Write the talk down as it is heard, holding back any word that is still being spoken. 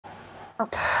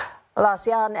Well,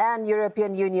 ASEAN and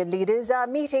European Union leaders are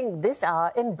meeting this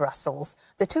hour in Brussels.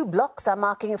 The two blocs are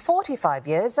marking 45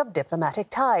 years of diplomatic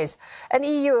ties. An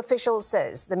EU official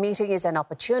says the meeting is an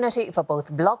opportunity for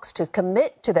both blocs to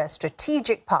commit to their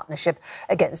strategic partnership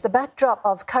against the backdrop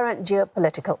of current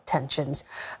geopolitical tensions.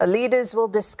 The leaders will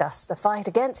discuss the fight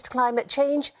against climate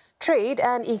change, trade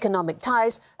and economic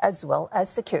ties, as well as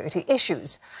security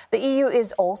issues. The EU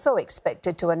is also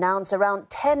expected to announce around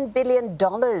 $10 billion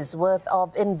worth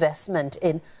of investment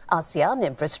in ASEAN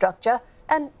infrastructure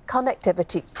and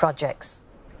connectivity projects.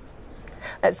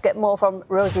 Let's get more from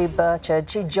Rosie Burchard.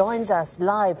 She joins us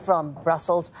live from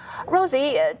Brussels.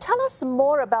 Rosie, tell us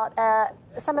more about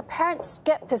some apparent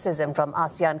scepticism from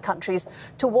ASEAN countries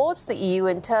towards the EU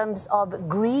in terms of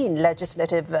green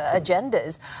legislative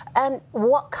agendas. And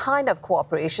what kind of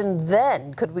cooperation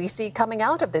then could we see coming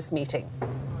out of this meeting?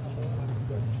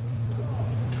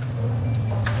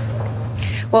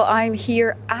 Well, I'm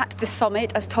here at the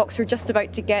summit as talks are just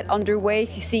about to get underway.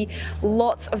 You see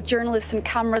lots of journalists and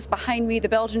cameras behind me. The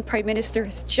Belgian Prime Minister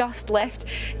has just left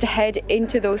to head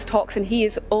into those talks, and he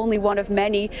is only one of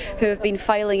many who have been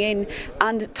filing in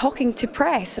and talking to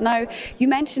press. Now, you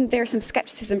mentioned there's some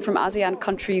scepticism from ASEAN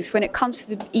countries when it comes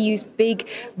to the EU's big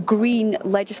green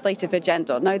legislative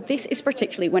agenda. Now, this is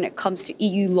particularly when it comes to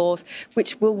EU laws,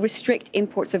 which will restrict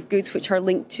imports of goods which are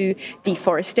linked to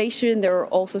deforestation. There are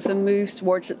also some moves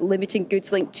towards limiting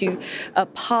goods linked to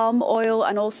palm oil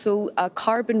and also a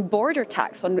carbon border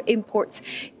tax on imports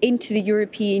into the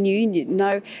European Union.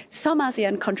 Now, some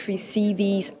ASEAN countries see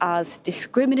these as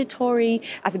discriminatory,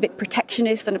 as a bit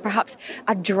protectionist and perhaps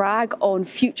a drag on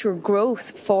future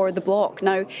growth for the bloc.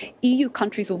 Now, EU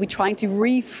countries will be trying to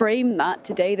reframe that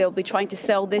today. They'll be trying to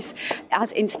sell this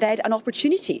as instead an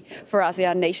opportunity for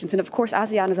ASEAN nations. And of course,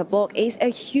 ASEAN as a bloc is a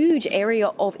huge area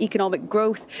of economic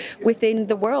growth within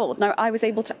the world. Now, I was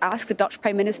able to ask the Dutch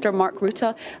Prime Minister Mark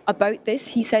Rutte about this.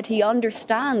 He said he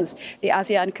understands the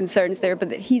ASEAN concerns there, but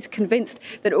that he's convinced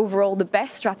that overall the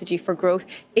best strategy for growth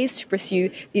is to pursue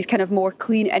these kind of more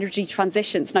clean energy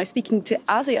transitions. Now, speaking to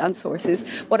ASEAN sources,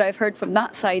 what I've heard from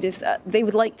that side is that they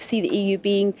would like to see the EU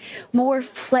being more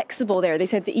flexible there. They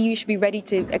said the EU should be ready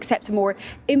to accept a more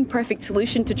imperfect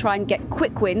solution to try and get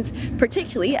quick wins,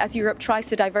 particularly as Europe tries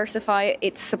to diversify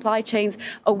its supply chains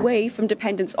away from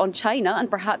dependence on China and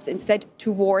perhaps instead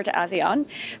toward ASEAN,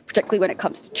 particularly when it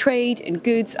comes to trade and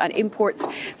goods and imports.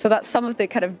 So that's some of the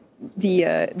kind of the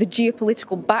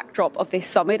geopolitical backdrop of this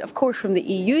summit. Of course, from the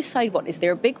EU side, what is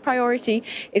their big priority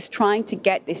is trying to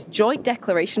get this joint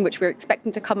declaration, which we're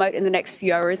expecting to come out in the next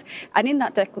few hours. And in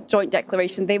that joint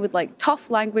declaration, they would like tough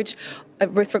language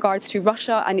with regards to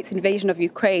Russia and its invasion of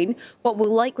Ukraine. What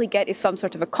we'll likely get is some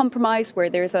sort of a compromise where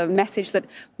there's a message that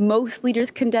most leaders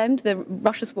condemned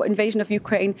Russia's invasion of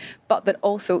Ukraine, but that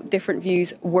also different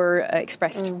views were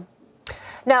expressed.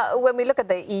 Now, when we look at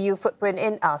the EU footprint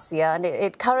in ASEAN,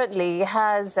 it currently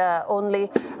has only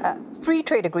free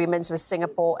trade agreements with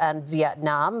Singapore and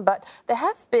Vietnam, but there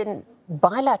have been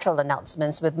bilateral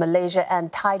announcements with Malaysia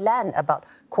and Thailand about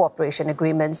cooperation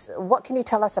agreements. What can you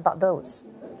tell us about those?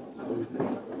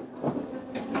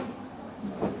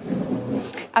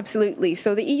 Absolutely.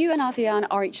 So the EU and ASEAN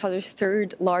are each other's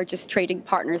third largest trading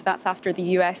partners. That's after the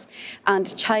US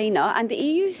and China. And the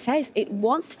EU says it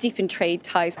wants to deepen trade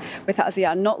ties with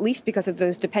ASEAN, not least because of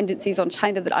those dependencies on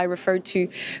China that I referred to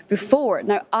before.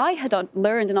 Now, I had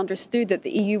learned and understood that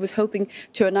the EU was hoping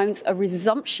to announce a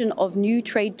resumption of new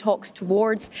trade talks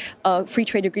towards free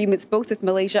trade agreements, both with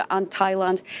Malaysia and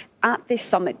Thailand, at this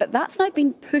summit, but that's now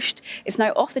been pushed. It's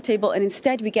now off the table, and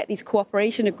instead we get these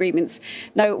cooperation agreements.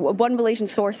 Now, one Malaysian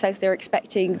source says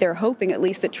they're hoping at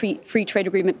least that free trade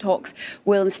agreement talks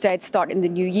will instead start in the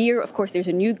new year. Of course, there's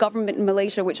a new government in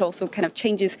Malaysia, which also kind of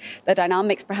changes the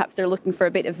dynamics. Perhaps they're looking for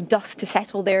a bit of dust to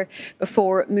settle there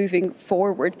before moving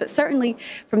forward. But certainly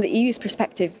from the EU's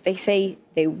perspective, they say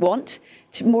they want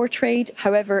more trade.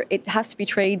 However, it has to be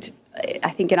trade. I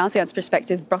think in ASEAN's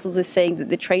perspective, Brussels is saying that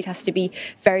the trade has to be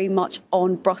very much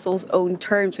on Brussels' own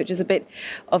terms, which is a bit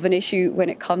of an issue when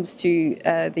it comes to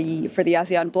for the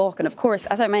ASEAN bloc. And of course,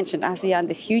 as I mentioned, ASEAN,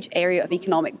 this huge area of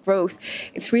economic growth,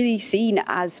 it's really seen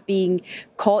as being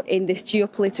caught in this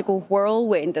geopolitical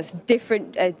whirlwind as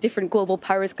different global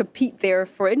powers compete there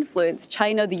for influence.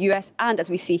 China, the US, and as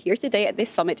we see here today at this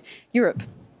summit, Europe.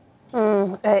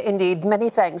 Indeed. Many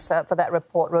thanks for that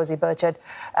report, Rosie Burchard,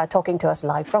 talking to us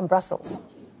live from Brussels.